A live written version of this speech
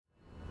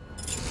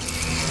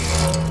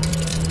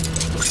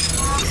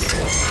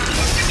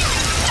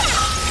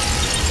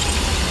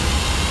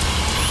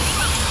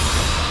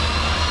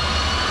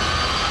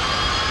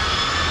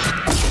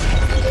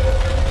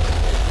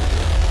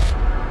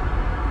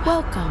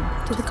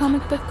Welcome to the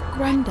Comic Book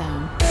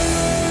Rundown.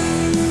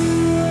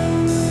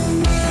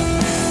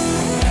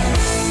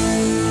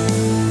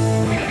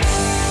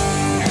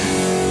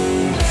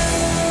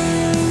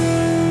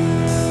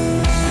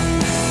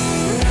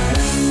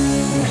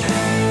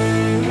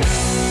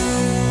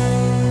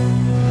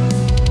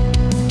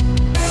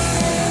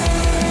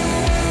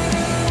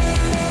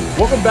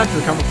 Welcome back to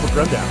the Comic Book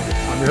Rundown.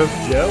 I'm your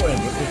host Joe,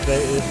 and with me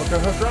today is my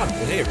co-host Ron.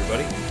 Hey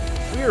everybody.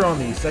 We are on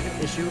the second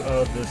issue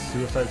of this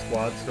Suicide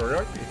Squad story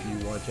arc. If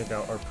you want to check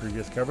out our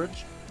previous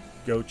coverage,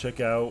 go check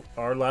out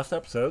our last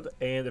episode.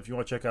 And if you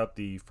want to check out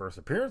the first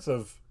appearance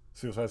of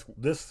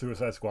this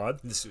Suicide Squad,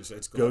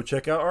 go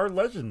check out our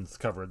Legends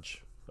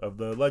coverage of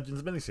the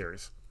Legends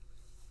miniseries.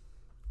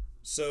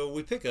 So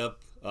we pick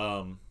up.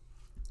 All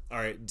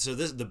right. So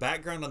the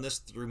background on this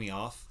threw me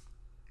off.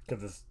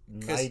 Because it's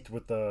night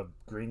with the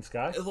green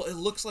sky. It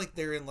looks like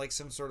they're in like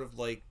some sort of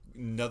like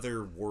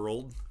another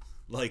world.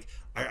 Like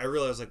I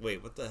realized like,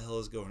 wait, what the hell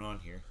is going on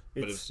here?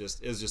 But it was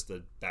just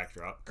the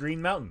backdrop.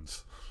 Green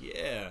mountains.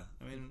 Yeah,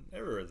 I mean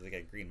everywhere they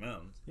got green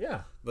mountains.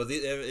 Yeah, but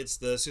it's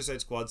the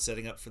Suicide Squad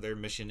setting up for their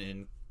mission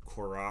in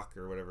Korok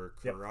or whatever.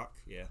 Korok,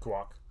 yep.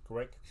 Yeah.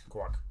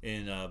 Korok.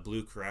 In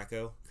Blue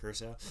Curacao.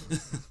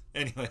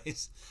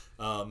 Anyways,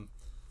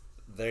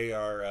 they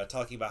are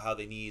talking about how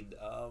they need.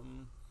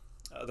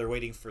 They're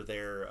waiting for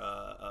their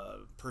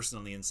person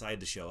on the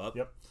inside to show up.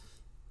 Yep.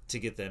 To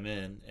get them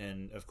in,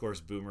 and of course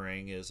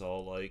Boomerang is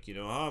all like, you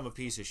know, oh, I'm a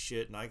piece of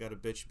shit and I got to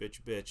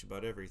bitch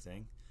about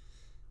everything.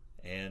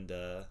 And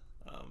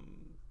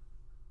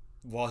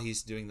while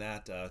he's doing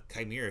that,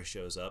 Chimera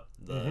shows up,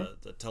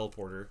 the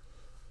teleporter,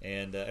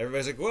 and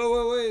everybody's like,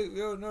 whoa, wait,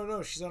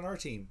 no, she's on our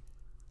team.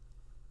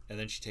 And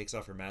then she takes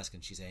off her mask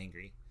and she's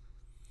angry.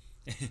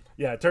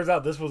 Yeah, it turns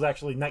out this was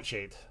actually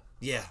Nightshade.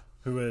 Yeah.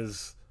 Who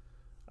is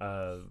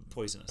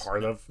poisonous.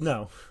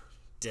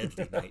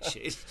 Deadly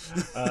Nightshade.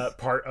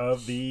 Part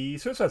of the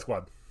Suicide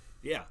Squad.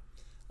 Yeah.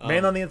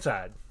 Man on the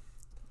inside.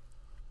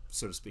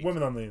 So to speak.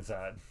 Women on the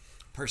inside.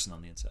 Person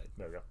on the inside.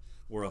 There we go.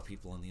 We're all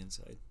people on the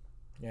inside.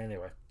 Yeah,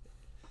 anyway.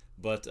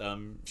 But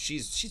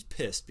she's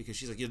pissed because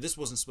she's like, yeah, this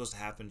wasn't supposed to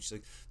happen. She's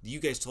like, you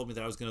guys told me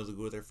that I was going to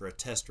go there for a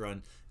test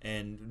run,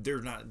 and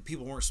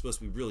people weren't supposed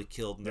to be really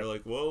killed. And they're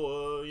like,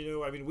 well,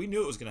 I mean, we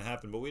knew it was going to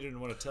happen, but we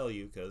didn't want to tell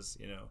you because,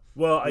 we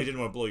didn't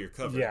want to blow your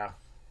cover. Yeah.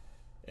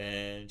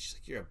 And she's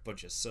like, you're a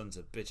bunch of sons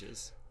of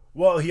bitches.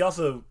 Well, he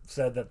also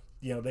said that,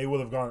 they would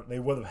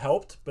have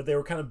helped, but they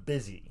were kind of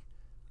busy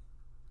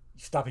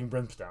stopping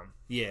Brimstone.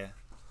 Yeah.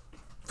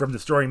 From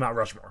destroying Mount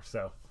Rushmore,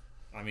 so.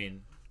 I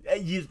mean.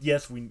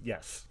 Yes.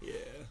 Yeah.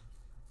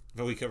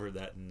 But we covered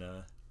that in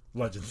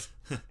Legends.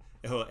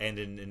 And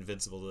in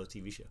Invincible, the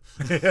TV show.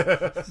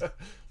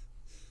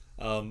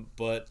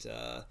 But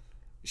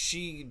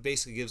she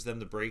basically gives them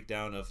the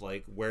breakdown of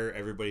like where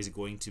everybody's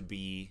going to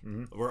be,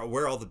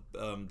 where all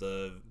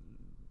the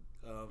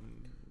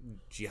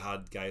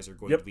jihad guys are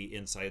going to be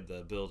inside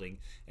the building,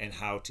 and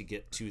how to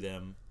get to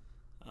them.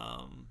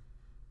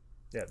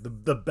 Yeah,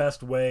 the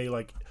best way,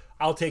 like,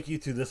 I'll take you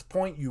to this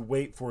point, you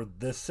wait for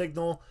this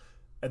signal,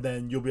 and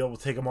then you'll be able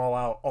to take them all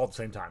out all at the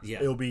same time. Yeah.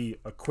 It'll be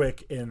a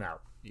quick in and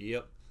out.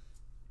 Yep.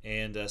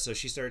 And so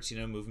she starts,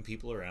 moving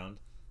people around.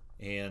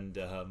 And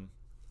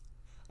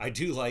I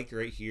do like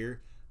right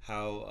here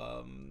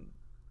how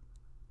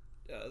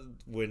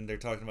when they're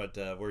talking about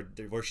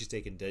where she's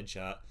taking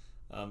Deadshot,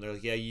 they're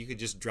like, yeah, you could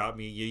just drop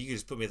me. You could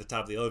just put me at the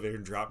top of the elevator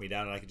and drop me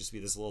down, and I could just be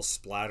this little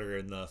splatter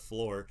in the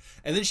floor.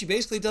 And then she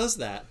basically does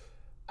that.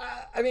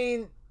 I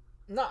mean,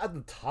 not at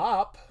the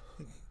top.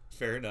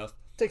 Fair enough.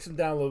 Takes him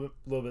down a little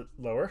bit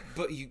lower.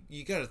 But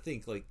you got to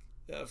think, like,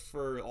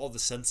 for all the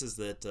senses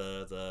that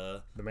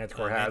the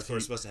Manticore has,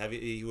 is supposed to have,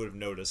 he would have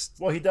noticed.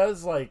 Well, he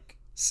does, like,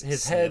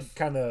 his head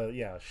kind of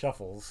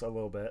shuffles a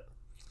little bit.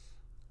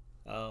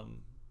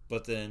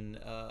 But then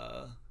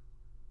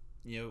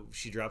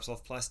she drops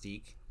off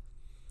Plastique,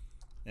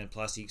 and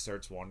Plastique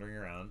starts wandering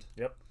around.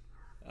 Yep.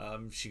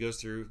 She goes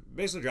through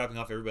basically dropping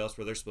off everybody else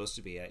where they're supposed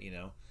to be at,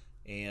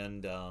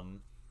 and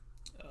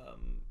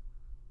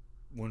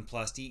when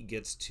Plastique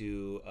gets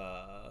to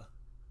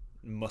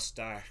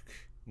Mustak.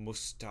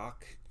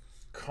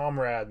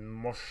 Comrade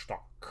Mustak.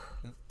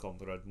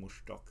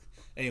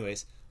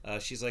 Anyways,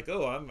 she's like,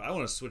 oh, I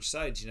want to switch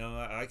sides.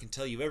 I can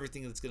tell you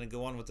everything that's going to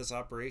go on with this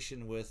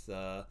operation with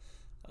the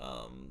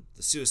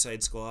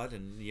Suicide Squad,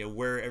 and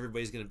where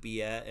everybody's going to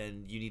be at,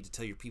 and you need to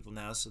tell your people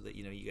now so that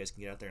you guys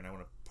can get out there, and I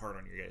want to part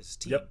on your guys'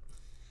 team. Yep.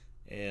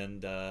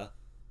 And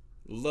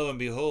lo and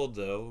behold,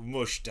 though,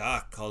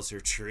 Mustak calls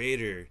her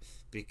traitor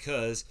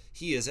because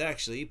he is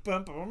actually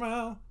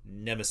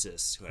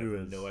Nemesis, who I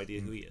have no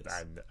idea who he is.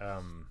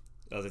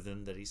 Other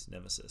than that he's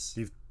Nemesis.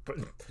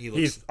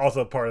 He's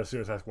also part of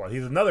Suicide Squad.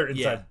 He's another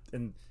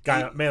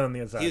man on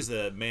the inside. He's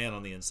the man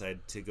on the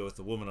inside to go with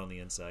the woman on the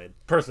inside.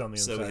 Person on the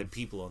inside. So we had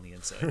people on the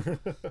inside.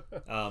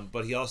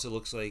 But he also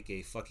looks like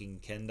a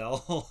fucking Ken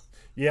doll.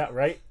 Yeah,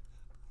 right?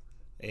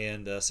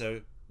 And so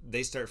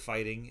they start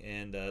fighting,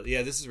 and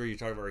this is where you're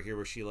talking about right here,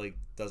 where she like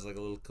does like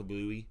a little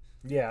kablooey.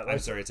 Yeah. I'm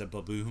sorry, it's a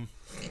baboom.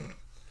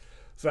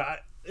 So I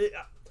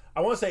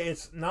want to say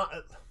it's not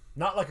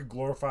not like a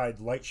glorified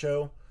light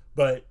show,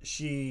 but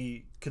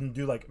she can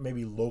do like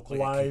maybe like a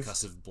localized.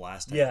 concussive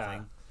blast type Yeah.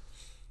 thing.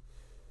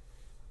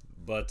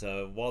 But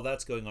while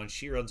that's going on,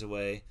 she runs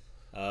away.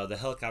 The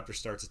helicopter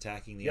starts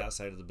attacking the Yep.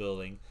 outside of the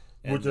building.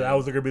 And Which that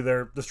was going to be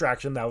their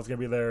distraction. That was going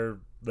to be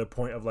the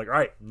point of like, all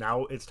right,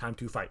 now it's time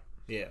to fight.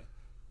 yeah.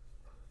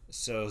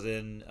 So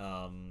then,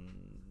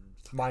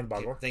 Mind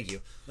boggler. thank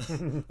you.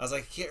 I was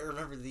like, I can't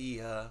remember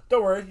the.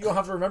 Don't worry, you don't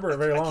have to remember it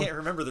very I long. can't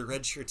remember the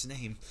red shirt's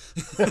name.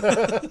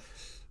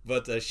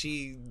 But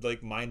she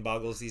like mind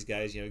boggles these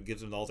guys,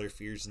 gives them all their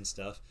fears and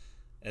stuff,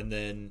 and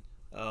then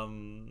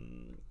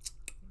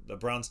the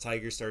Bronze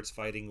Tiger starts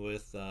fighting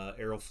with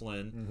Errol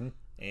Flynn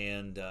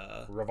and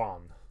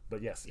Ravon,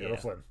 but yes, Errol Yeah.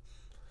 Flynn.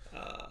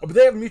 But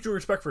they have mutual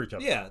respect for each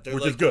other. yeah, they're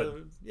which like, is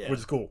good. yeah, Which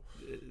is cool.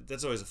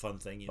 that's always a fun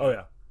thing. Oh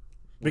yeah,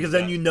 because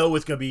then got- you know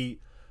it's going to be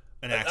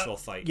an actual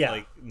fight, yeah.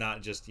 like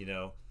not just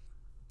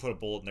put a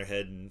bullet in their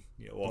head and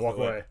walk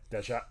away.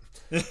 Deadshot.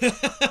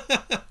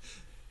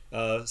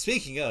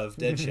 Speaking of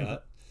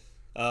Deadshot,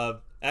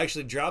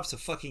 actually drops a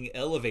fucking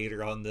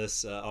elevator on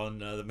this on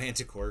the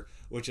Manticore,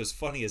 which was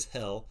funny as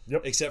hell.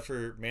 Yep. Except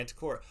for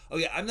Manticore. Oh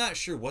yeah, I'm not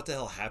sure what the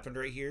hell happened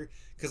right here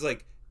because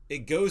like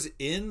it goes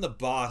in the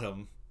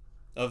bottom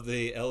of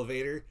the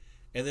elevator,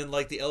 and then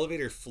like the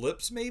elevator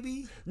flips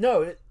maybe.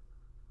 No,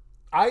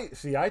 I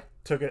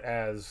took it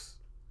as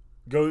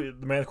the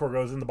Manticore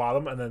goes in the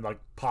bottom and then like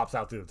pops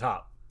out through the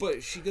top.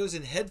 But she goes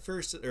in head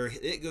first, or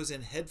it goes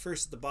in head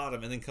first at the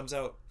bottom, and then comes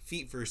out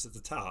feet first at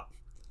the top.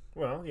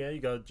 Well, yeah, you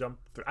gotta jump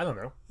through. I don't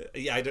know.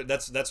 Yeah, I don't,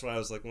 that's what I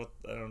was like. What,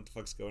 I don't know what the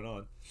fuck's going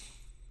on.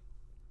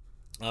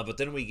 But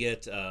then we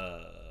get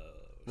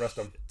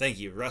Rustum. Thank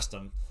you,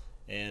 Rustum,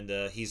 and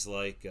he's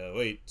like,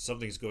 "Wait,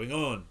 something's going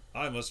on.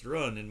 I must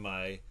run in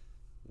my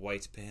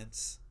white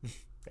pants."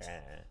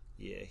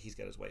 Yeah, he's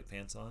got his white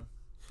pants on.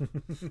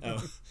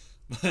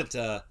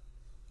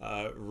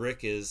 But Rick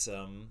is.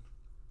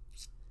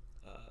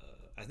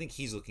 I think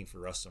he's looking for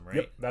Rustum, right?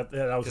 Yep, that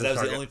was Because his that was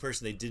target. the only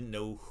person they didn't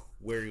know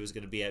where he was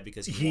going to be at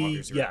because he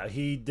wanders around.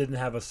 He didn't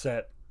have a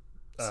set,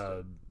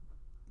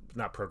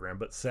 not program,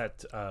 but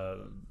set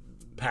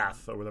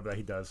path or whatever that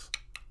he does.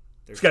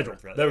 There's Schedule. the word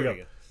for it. There we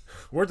go.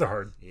 Words are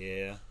hard.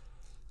 Yeah.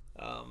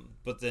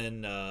 But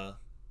then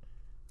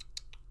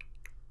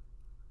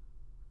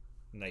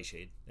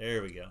Nightshade.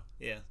 There we go.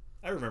 Yeah.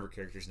 I remember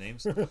characters'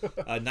 names.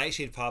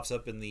 Nightshade pops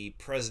up in the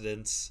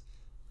president's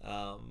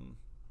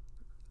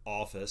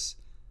office,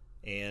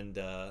 and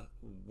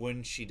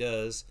when she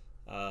does,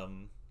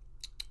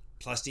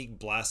 Plastique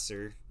blasts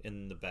her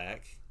in the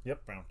back.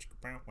 Yep.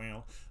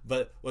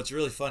 But what's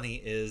really funny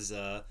is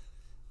the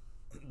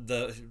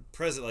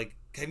president, like,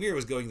 Chimera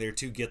was going there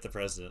to get the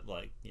president,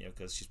 like,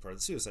 because she's part of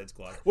the Suicide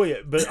Squad. Well, yeah,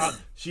 but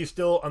she's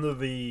still under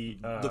the.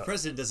 The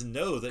president doesn't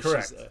know that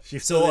Correct. she's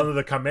She's still under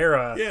the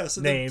Chimera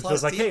so then name, so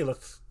it's like, Plastique hey,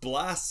 let's.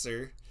 blasts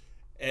her,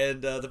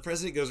 and the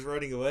president goes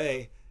running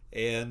away,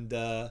 and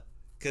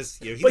because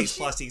he But thinks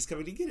Plastique's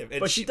coming to get him. And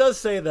But she does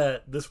say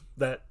that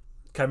that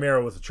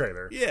Chimera was a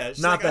traitor. Yeah,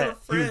 she's not like, "I'm that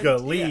a he was friend." gonna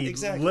Yeah, lead.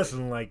 exactly.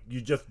 Listen, like you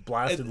just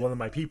blasted one of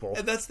my people.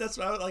 And that's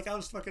what I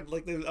was fucking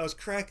like. I was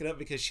cracking up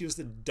because she was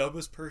the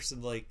dumbest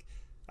person. Like,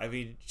 I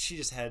mean, she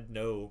just had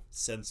no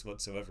sense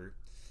whatsoever.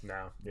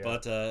 No, yeah.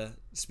 But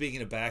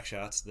speaking of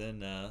backshots,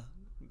 then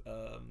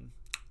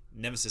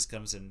Nemesis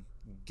comes and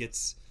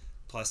gets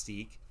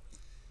Plastique.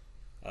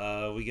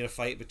 We get a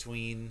fight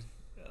between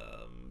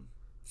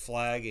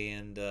Flag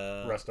and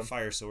Rustum.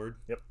 Firesword.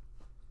 Yep.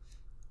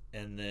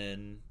 And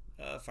then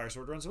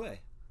Firesword runs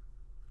away.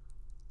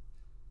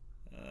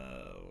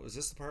 Was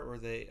this the part where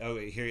they? Oh,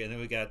 wait, here, and then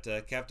we got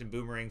Captain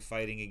Boomerang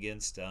fighting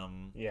against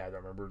Yeah, I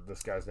don't remember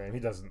this guy's name. He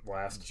doesn't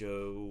last.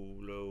 Joe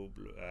Low.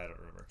 I don't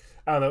remember.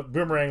 I don't know.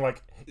 Boomerang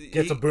like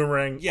gets a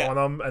boomerang yeah. on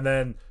him and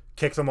then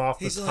kicks him off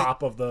the He's like,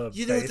 top of the.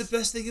 You know what face. the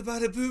best thing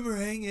about a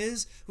boomerang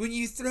is? When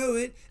you throw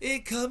it,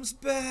 it comes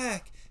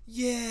back.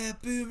 Yeah,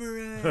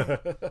 boomerang.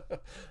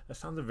 That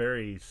sounded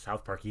very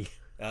South Parky.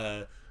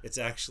 It's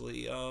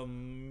actually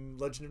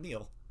Legend of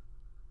Neil.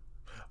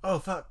 Oh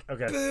fuck.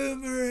 Okay.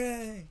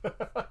 Boomerang.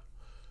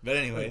 But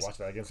anyways, Watch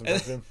that again sometime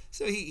soon.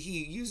 so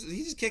he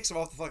just kicks him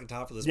off the fucking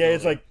top of this. Yeah,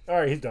 it's building like,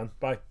 all right, he's done.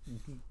 Bye.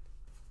 and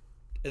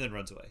then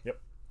runs away. Yep.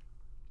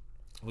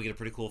 We get a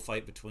pretty cool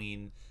fight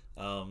between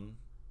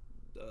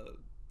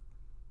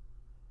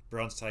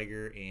Bronze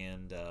Tiger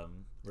and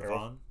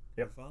Ravon.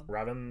 Yep. Ravon?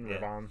 Raven, Yeah.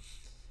 Ravon,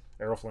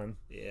 Errol Flynn.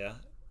 Yeah.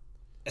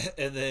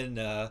 And then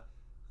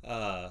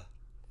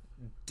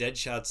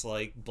Deadshot's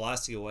like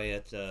blasting away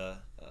at the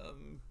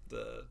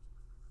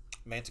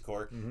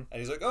Manticore, and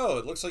he's like, "Oh,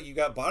 it looks like you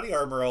got body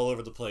armor all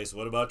over the place.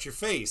 What about your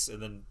face?"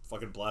 And then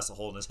fucking blasts a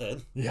hole in his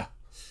head. Yeah.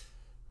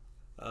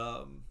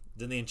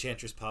 Then the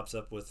Enchantress pops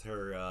up with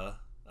her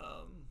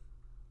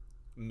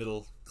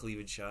middle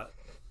cleavage shot.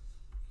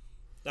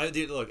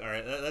 Dude, look, all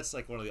right, that's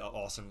like one of the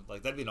awesome,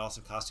 like that'd be an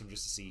awesome costume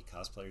just to see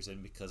cosplayers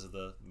in because of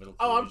the middle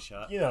cleavage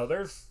shot.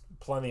 There's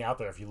plenty out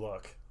there if you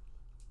look.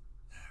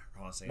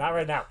 Honestly, Not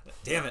right now.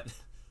 Damn it.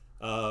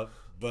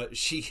 But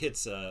she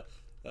gets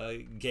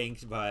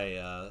ganked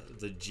by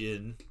the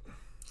Jinn,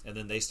 and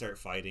then they start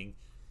fighting.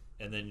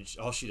 and then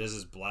all she does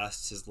is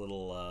blast his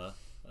little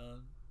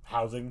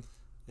Housing.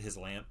 his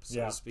lamp,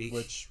 so to speak.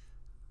 Which,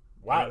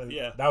 wow,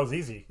 Yeah. that was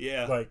easy.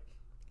 Yeah. Like,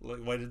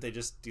 why didn't they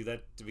just do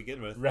that to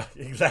begin with? right,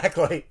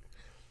 exactly.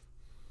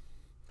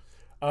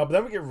 But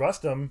then we get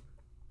Rustum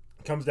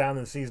comes down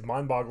and sees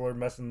Mindboggler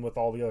messing with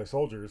all the other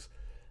soldiers,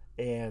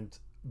 and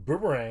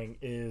Boomerang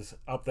is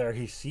up there.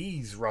 He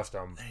sees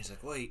Rustum. And he's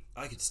like, wait,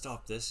 I can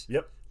stop this.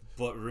 Yep.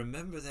 But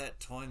remember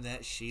that time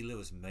that Sheila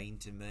was mean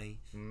to me?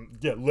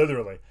 Yeah,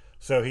 literally.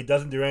 So he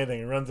doesn't do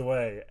anything and runs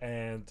away,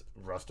 and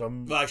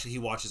Rustum... Well, actually, he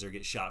watches her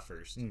get shot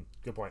first.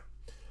 Good point.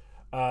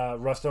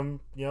 Rustum,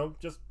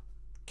 just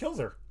kills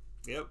her.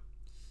 Yep.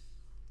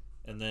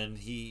 And then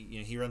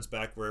he runs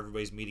back where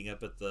everybody's meeting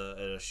up at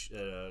a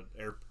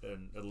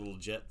little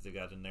jet they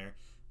got in there,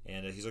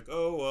 and he's like,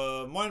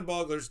 "Oh,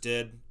 Mindboggler's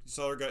dead.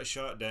 Saw her got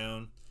shot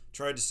down.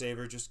 Tried to save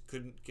her, just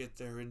couldn't get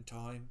there in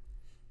time.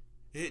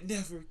 It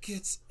never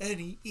gets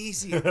any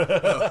easier."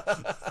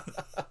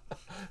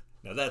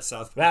 Now that's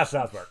South Park. That's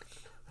South Park.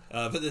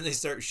 But then they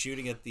start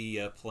shooting at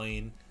the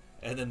plane,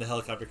 and then the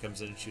helicopter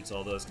comes in and shoots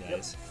all those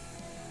guys.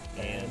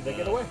 Yep. And they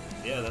get away.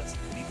 Yeah, that's it.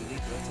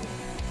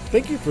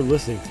 Thank you for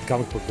listening to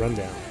Comic Book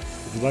Rundown.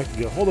 If you'd like to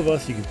get a hold of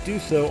us, you can do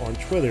so on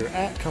Twitter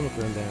at Comic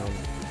Rundown,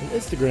 on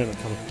Instagram at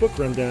Comic Book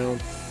Rundown,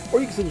 or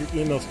you can send your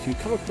emails to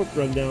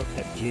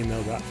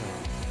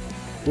comicbookrundown@gmail.com.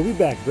 We'll be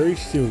back very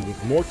soon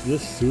with more to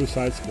this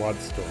Suicide Squad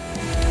story.